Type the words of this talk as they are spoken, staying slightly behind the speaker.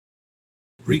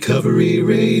Recovery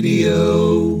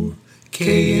Radio,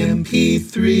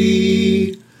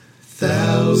 KMP3,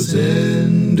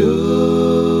 1000 Oaks.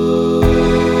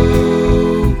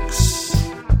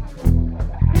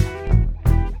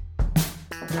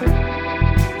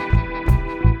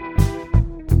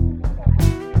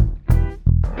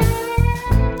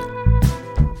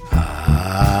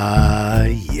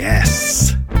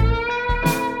 Yes.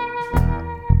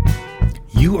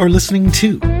 You are listening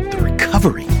to the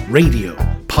Recovery Radio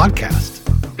podcast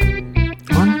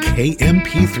on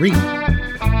KMP3.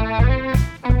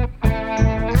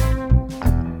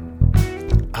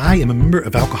 I am a member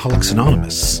of Alcoholics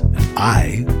Anonymous, and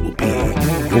I will be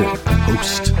your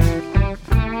host.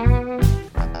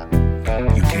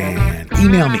 You can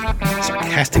email me,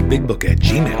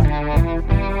 sarcasticbigbook@gmail.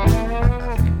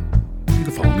 You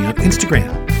can follow me on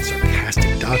Instagram,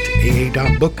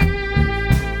 sarcastic.aa.book.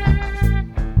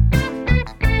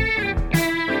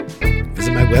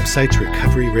 My website's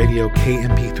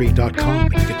recoveryradiokmp3.com.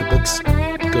 And to get the books,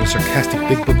 go to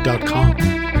sarcasticbigbook.com.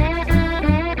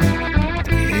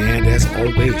 And as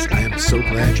always, I am so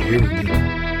glad you're here with me.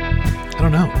 I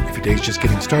don't know if your day's just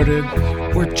getting started,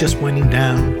 or just winding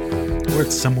down, or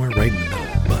it's somewhere right in the middle,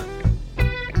 but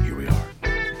here we are,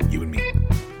 you and me.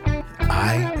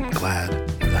 I am glad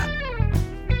for that.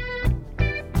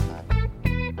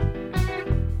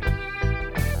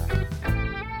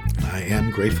 I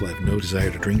am grateful I have no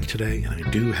desire to drink today, and I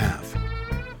do have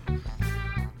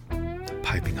a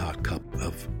piping hot cup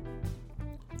of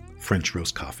French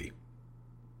roast coffee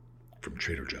from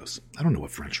Trader Joe's. I don't know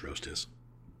what French roast is,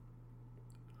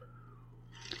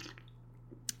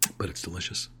 but it's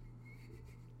delicious.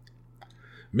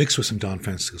 Mixed with some Don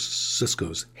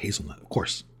Francisco's hazelnut, of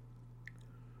course.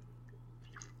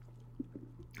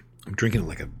 I'm drinking it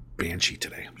like a banshee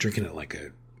today. I'm drinking it like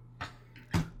I'm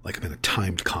in a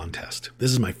timed contest.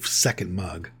 This is my second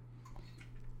mug,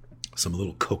 so I'm a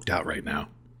little coked out right now.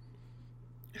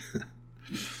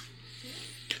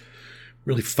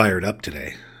 Really fired up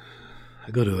today.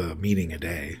 I go to a meeting a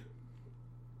day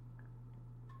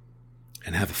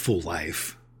and have a full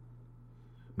life.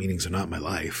 Meetings are not my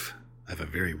life. I have a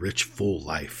very rich, full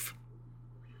life.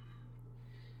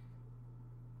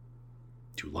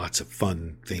 Do lots of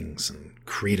fun things and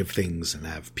creative things, and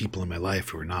have people in my life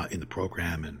who are not in the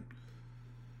program, and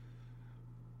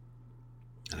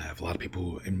I have a lot of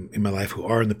people in my life who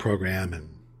are in the program,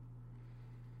 and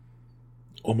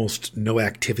almost no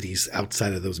activities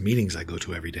outside of those meetings I go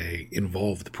to every day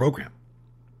involve the program.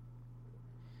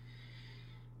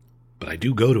 But I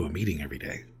do go to a meeting every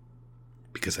day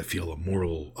because I feel a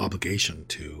moral obligation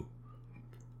to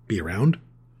be around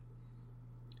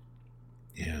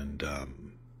and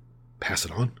pass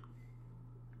it on.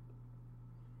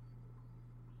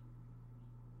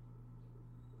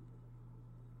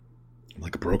 I'm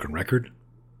like a broken record.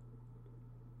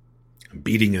 I'm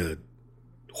beating a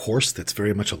horse that's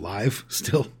very much alive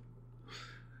still.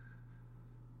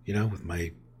 You know, with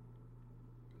my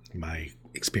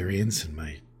experience and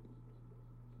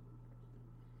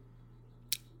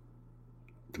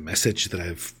the message that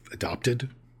I've adopted.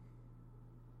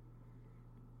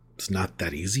 It's not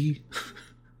that easy.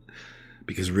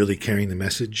 Because really carrying the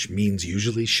message means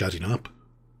usually shutting up.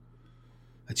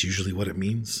 That's usually what it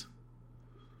means.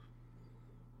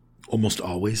 Almost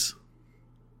always.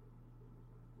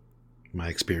 My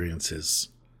experience is,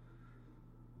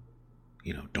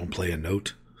 don't play a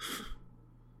note.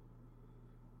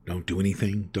 Don't do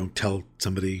anything. Don't tell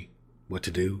somebody what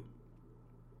to do.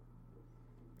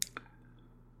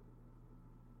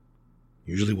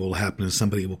 Usually what will happen is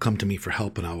somebody will come to me for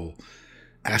help, and I will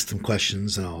ask them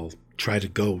questions, and I'll try to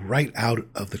go right out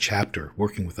of the chapter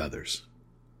working with others,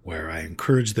 where I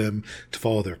encourage them to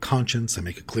follow their conscience. I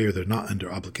make it clear they're not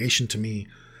under obligation to me.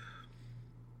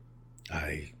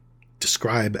 I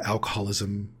describe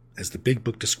alcoholism as the big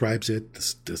book describes it,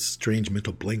 the strange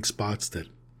mental blank spots that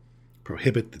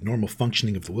prohibit the normal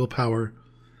functioning of the willpower.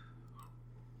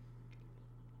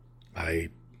 I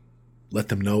let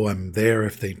them know I'm there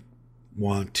if they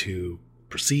want to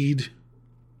proceed,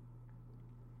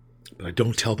 but I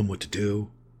don't tell them what to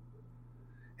do.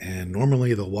 And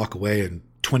normally they'll walk away and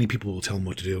 20 people will tell them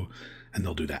what to do, and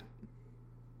they'll do that.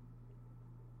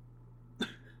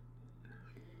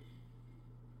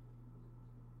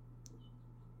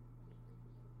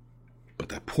 But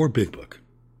that poor big book,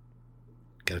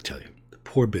 gotta tell you, the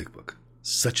poor big book,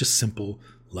 such a simple,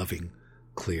 loving,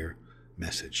 clear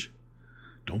message.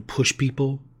 Don't push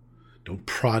people. Don't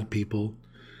prod people.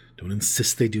 Don't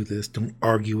insist they do this. Don't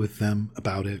argue with them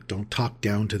about it. Don't talk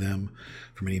down to them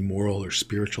from any moral or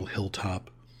spiritual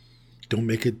hilltop. Don't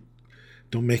make it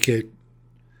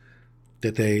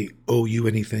that they owe you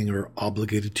anything or are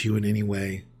obligated to you in any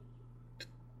way.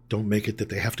 Don't make it that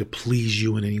they have to please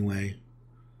you in any way.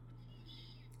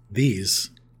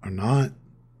 These are not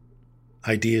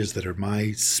ideas that are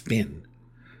my spin.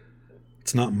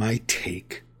 It's not my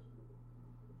take.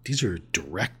 These are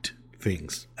direct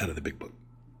things out of the big book,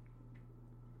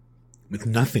 with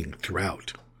nothing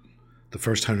throughout the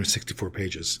first 164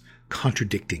 pages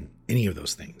contradicting any of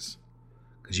those things.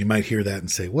 Because you might hear that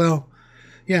and say, well,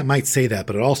 yeah, it might say that,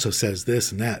 but it also says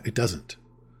this and that. It doesn't.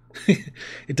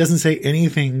 It doesn't say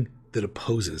anything that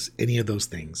opposes any of those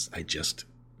things I just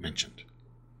mentioned.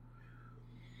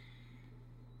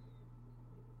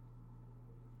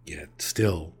 Yet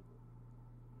still,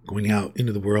 going out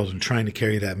into the world and trying to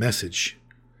carry that message,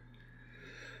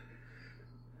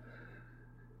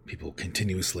 people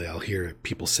continuously, I'll hear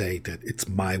people say that it's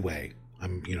my way. I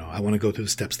want to go through the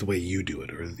steps the way you do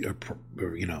it, or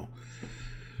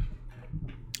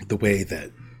the way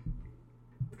that,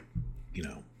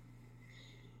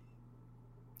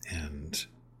 and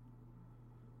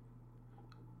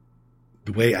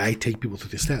the way I take people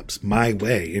through the steps, my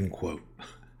way, end quote,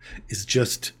 is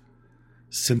just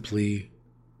simply,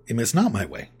 it's not my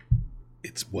way.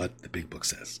 It's what the big book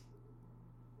says.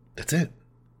 That's it.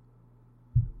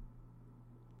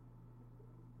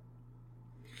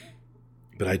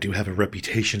 But I do have a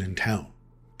reputation in town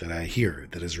that I hear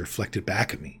that is reflected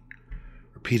back at me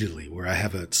repeatedly, where I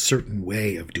have a certain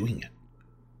way of doing it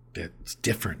that's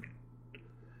different.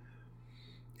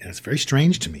 And it's very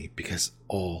strange to me because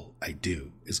all I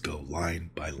do is go line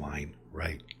by line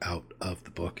right out of the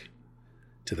book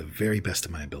to the very best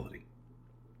of my ability.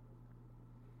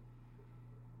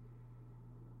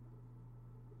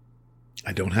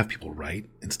 I don't have people write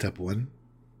in step 1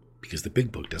 because the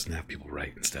big book doesn't have people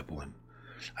write in step 1.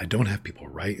 I don't have people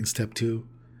write in step 2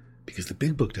 because the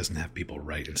big book doesn't have people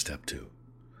write in step 2.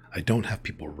 I don't have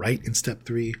people write in step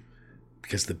 3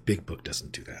 because the big book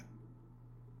doesn't do that.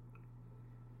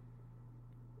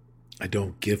 I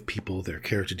don't give people their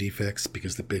character defects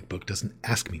because the big book doesn't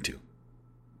ask me to.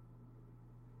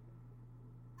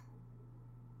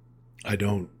 I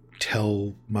don't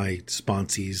tell my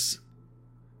sponsees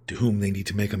to whom they need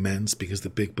to make amends because the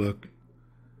big book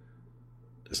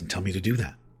doesn't tell me to do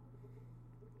that.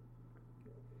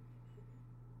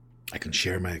 I can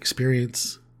share my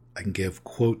experience. I can give,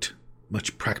 quote,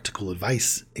 much practical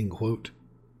advice, end quote.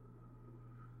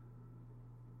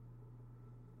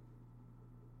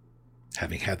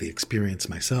 Having had the experience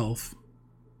myself,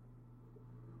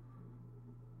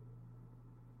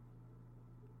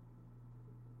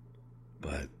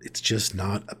 but it's just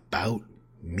not about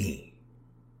me.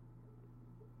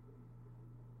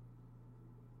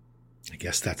 I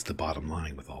guess that's the bottom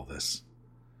line with all this.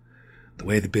 The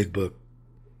way the big book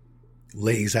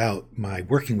lays out my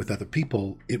working with other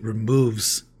people, it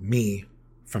removes me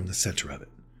from the center of it.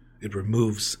 It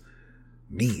removes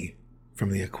me from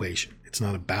the equation. It's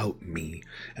not about me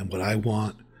and what I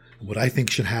want, what I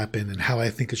think should happen, and how I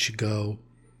think it should go.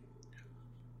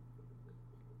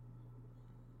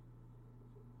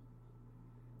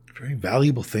 A very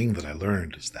valuable thing that I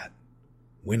learned is that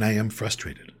when I am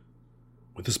frustrated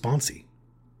with a sponsee,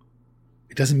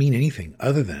 it doesn't mean anything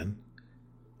other than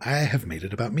I have made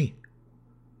it about me.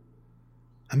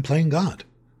 I'm playing God.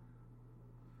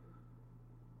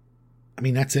 I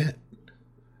mean, that's it.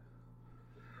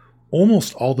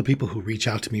 Almost all the people who reach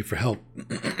out to me for help,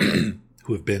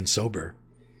 who have been sober,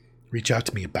 reach out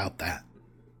to me about that.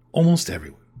 Almost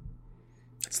everyone.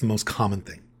 That's the most common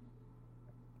thing.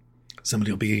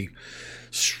 Somebody will be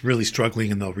really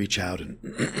struggling and they'll reach out and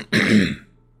and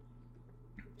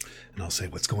I'll say,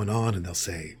 what's going on? And they'll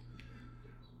say,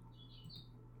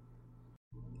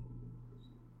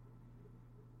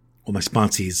 well, my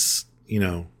sponsees,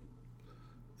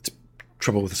 it's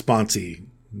trouble with the sponsee.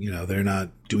 They're not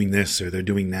doing this or they're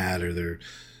doing that or they're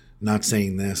not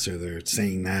saying this or they're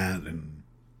saying that. And,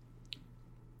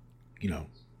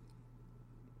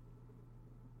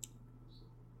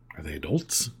 are they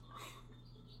adults?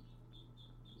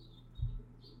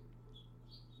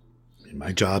 And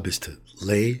my job is to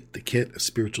lay the kit of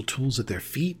spiritual tools at their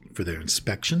feet for their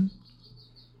inspection.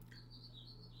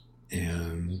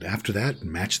 And after that,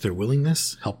 match their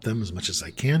willingness, help them as much as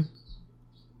I can.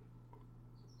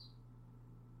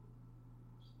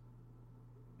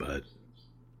 But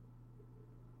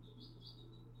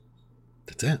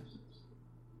that's it.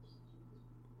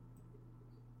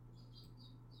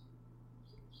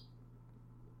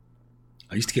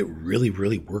 I used to get really,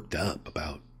 really worked up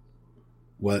about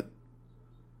what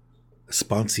a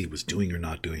sponsee was doing or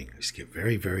not doing. I used to get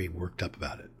very, very worked up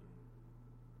about it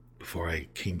before I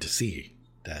came to see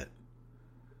that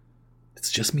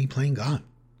It's just me playing God.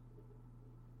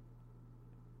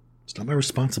 It's not my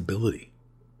responsibility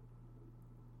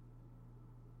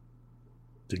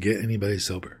to get anybody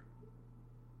sober.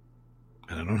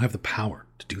 And I don't have the power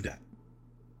to do that.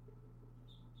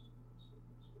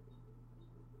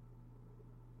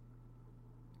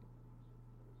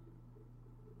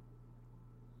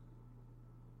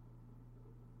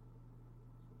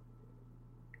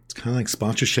 It's kind of like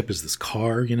sponsorship is this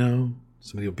car,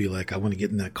 Somebody will be like, I want to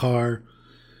get in that car.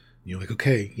 And you're like,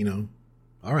 okay,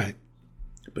 all right.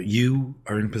 But you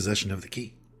are in possession of the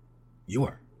key. You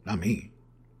are, not me.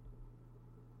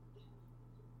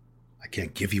 I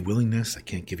can't give you willingness. I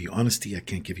can't give you honesty. I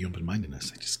can't give you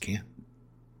open-mindedness. I just can't.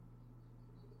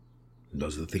 And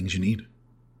those are the things you need.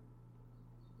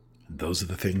 And those are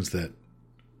the things that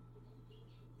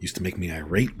used to make me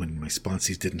irate when my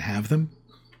sponsees didn't have them.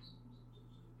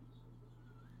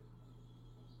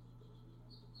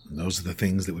 And those are the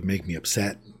things that would make me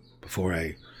upset before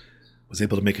I was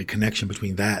able to make a connection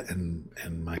between that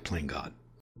and my playing God.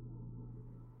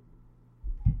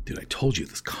 Dude, I told you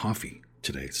this coffee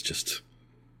today, it's just...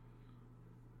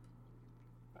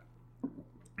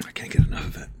 I can't get enough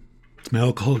of it. It's my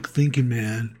alcoholic thinking,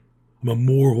 man. I'm a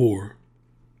more whore.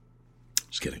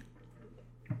 Just kidding.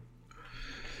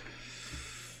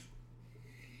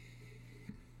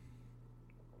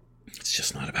 It's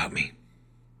just not about me.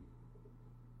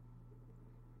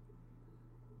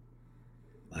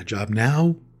 My job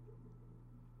now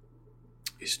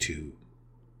is to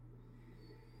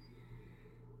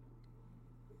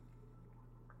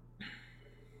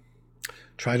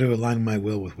try to align my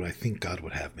will with what I think God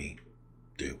would have me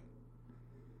do.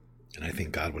 And I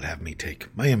think God would have me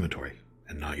take my inventory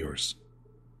and not yours.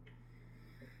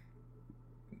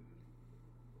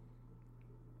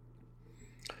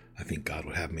 I think God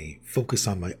would have me focus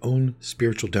on my own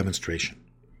spiritual demonstration.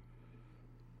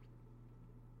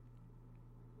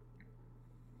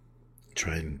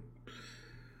 Try and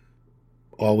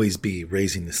always be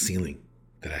raising the ceiling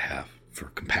that I have for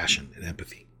compassion and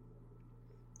empathy.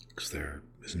 Because there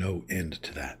is no end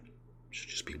to that. I should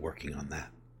just be working on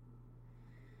that.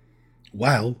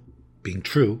 While being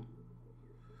true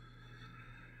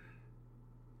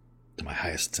to my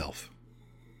highest self.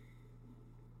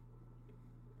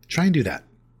 Try and do that.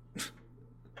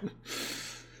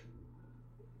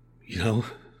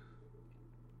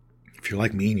 If you're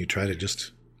like me and you try to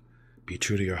just be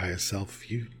true to your highest self,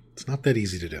 it's not that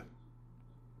easy to do.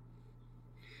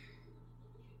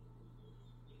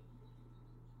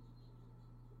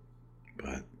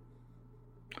 But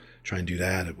try and do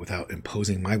that without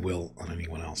imposing my will on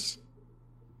anyone else.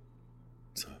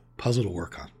 It's a puzzle to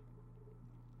work on.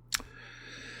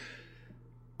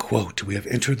 Quote, we have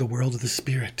entered the world of the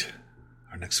Spirit.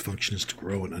 Our next function is to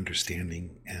grow in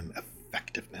understanding and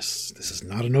effectiveness. This is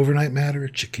not an overnight matter.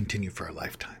 It should continue for a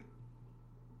lifetime.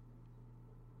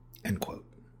 End quote.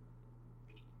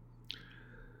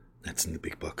 That's in the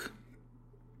big book.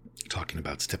 Talking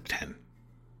about step 10.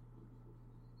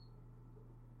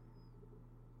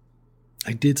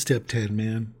 I did step 10,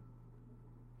 man.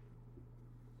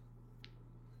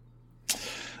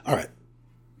 All right.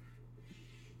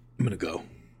 I'm going to go.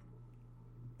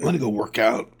 I'm going to go work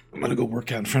out. I'm going to go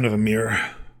work out in front of a mirror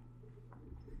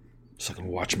so I can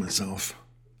watch myself.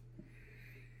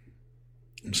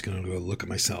 I'm just going to go look at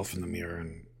myself in the mirror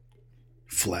and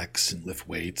flex and lift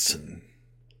weights and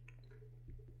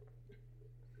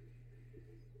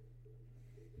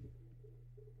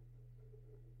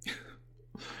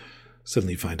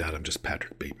suddenly find out I'm just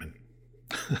Patrick Bateman.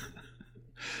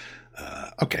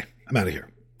 Okay, I'm out of here.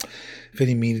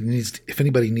 If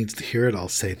anybody needs to hear it, I'll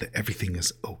say that everything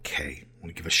is okay. I want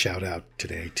to give a shout out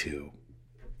today to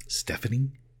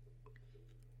Stephanie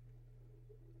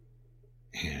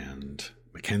and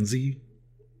Mackenzie,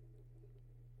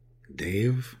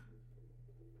 Dave,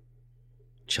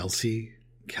 Chelsea,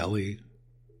 Kelly,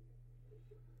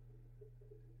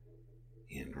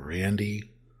 and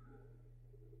Randy,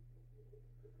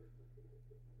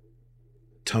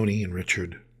 Tony and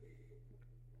Richard,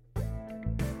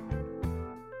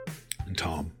 and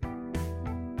Tom,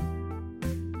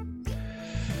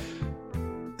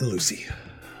 and Lucy,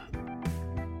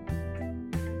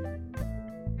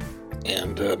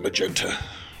 and Magenta.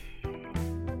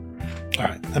 All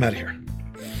right, I'm out of here.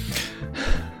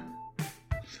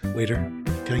 Waiter,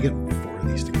 can I get 4 of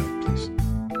these to go, please?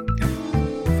 Yeah,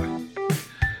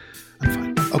 I'm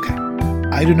fine. Okay.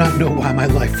 I do not know why my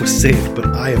life was saved,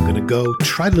 but I am going to go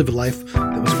try to live a life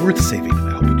that was worth saving, and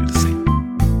I hope you do the same.